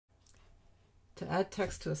To add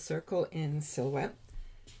text to a circle in Silhouette,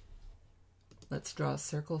 let's draw a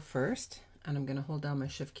circle first, and I'm going to hold down my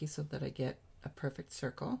Shift key so that I get a perfect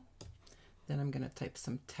circle. Then I'm going to type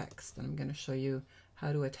some text, and I'm going to show you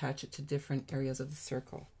how to attach it to different areas of the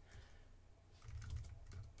circle.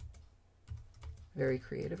 Very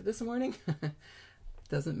creative this morning.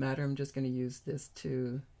 Doesn't matter, I'm just going to use this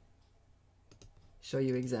to show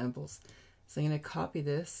you examples. So I'm going to copy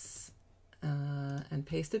this and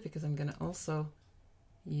paste it, because I'm going to also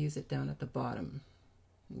use it down at the bottom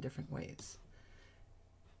in different ways.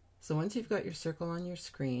 So once you've got your circle on your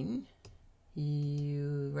screen,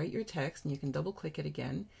 you write your text and you can double click it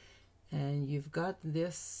again, and you've got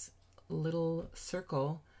this little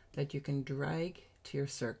circle that you can drag to your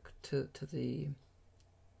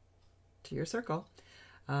your circle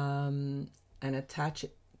and attach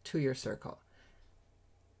it to your circle.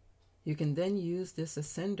 You can then use this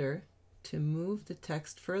ascender to move the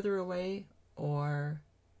text further away or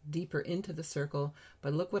deeper into the circle,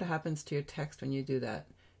 but look what happens to your text when you do that.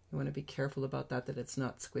 You want to be careful about that it's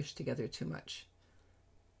not squished together too much.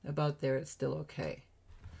 About there, it's still okay.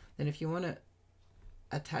 Then if you want to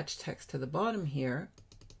attach text to the bottom here,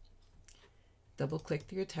 double click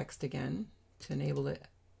your text again to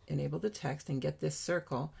enable the text and get this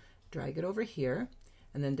circle, drag it over here,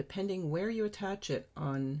 and then depending where you attach it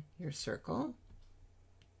on your circle,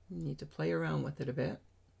 you need to play around with it a bit.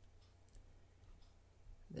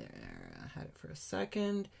 There, I had it for a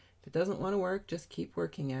second. If it doesn't want to work, just keep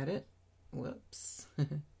working at it. Whoops.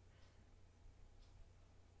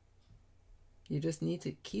 You just need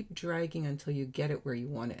to keep dragging until you get it where you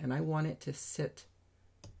want it. And I want it to sit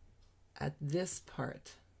at this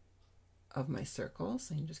part of my circle.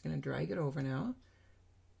 So I'm just going to drag it over now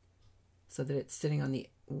so that it's sitting on the,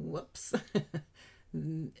 whoops.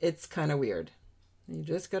 It's kind of weird. You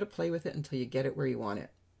just got to play with it until you get it where you want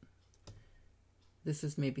it. This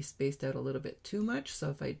is maybe spaced out a little bit too much,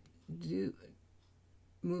 so if I do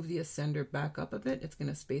move the ascender back up a bit, it's going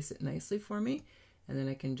to space it nicely for me, and then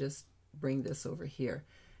I can just bring this over here.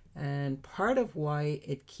 And part of why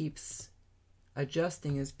it keeps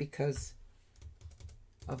adjusting is because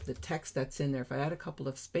of the text that's in there. If I add a couple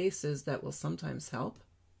of spaces, that will sometimes help.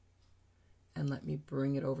 And let me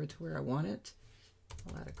bring it over to where I want it.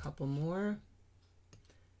 I'll add a couple more.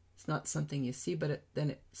 It's not something you see, but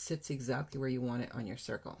then it sits exactly where you want it on your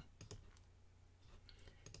circle.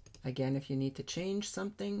 Again, if you need to change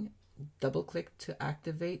something, double click to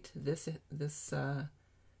activate this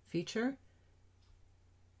feature.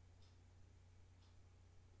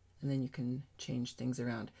 And then you can change things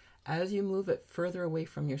around. As you move it further away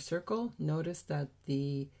from your circle, notice that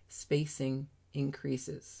the spacing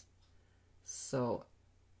increases. So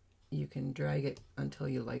you can drag it until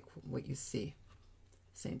you like what you see.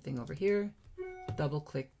 Same thing over here. Double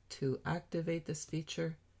click to activate this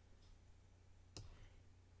feature.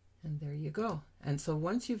 And there you go. And so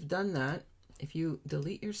once you've done that, if you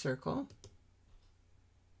delete your circle,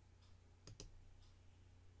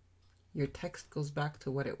 your text goes back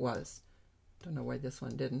to what it was. Don't know why this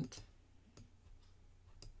one didn't.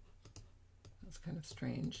 That's kind of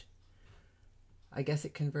strange. I guess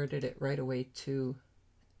it converted it right away to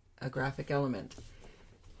a graphic element.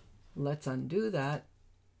 Let's undo that.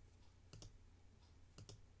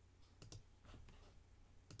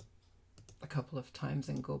 A couple of times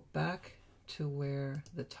and go back to where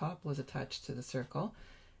the top was attached to the circle.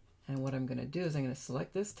 And what I'm going to do is I'm going to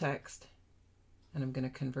select this text and I'm going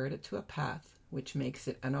to convert it to a path, which makes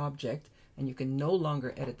it an object, and you can no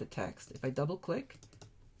longer edit the text. If I double click,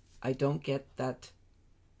 I don't get that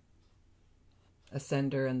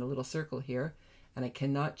ascender and the little circle here, and I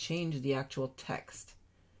cannot change the actual text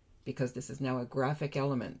because this is now a graphic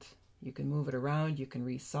element. You can move it around, you can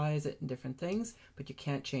resize it and different things, but you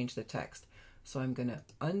can't change the text. So I'm going to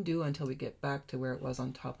undo until we get back to where it was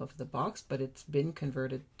on top of the box, but it's been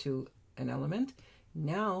converted to an element.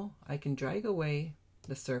 Now I can drag away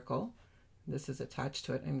the circle. This is attached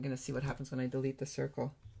to it. I'm going to see what happens when I delete the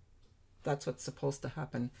circle. That's what's supposed to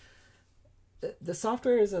happen. The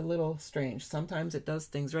software is a little strange. Sometimes it does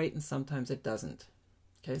things right and sometimes it doesn't.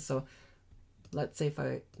 Okay, so let's say if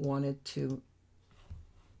I wanted to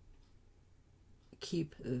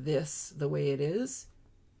keep this the way it is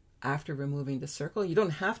after removing the circle. You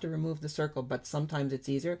don't have to remove the circle, but sometimes it's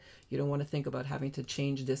easier. You don't want to think about having to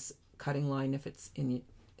change this cutting line if it's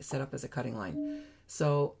set up as a cutting line.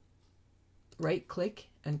 So right click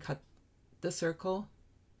and cut the circle.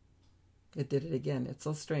 It did it again. It's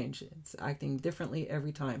so strange. It's acting differently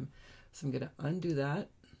every time. So I'm going to undo that.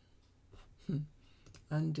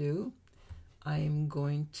 Undo. I'm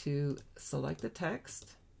going to select the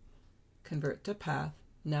text, convert to path,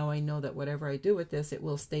 Now I know that whatever I do with this, it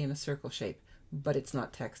will stay in a circle shape, but it's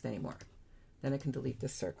not text anymore. Then I can delete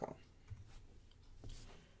this circle.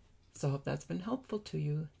 So I hope that's been helpful to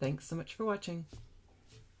you. Thanks so much for watching.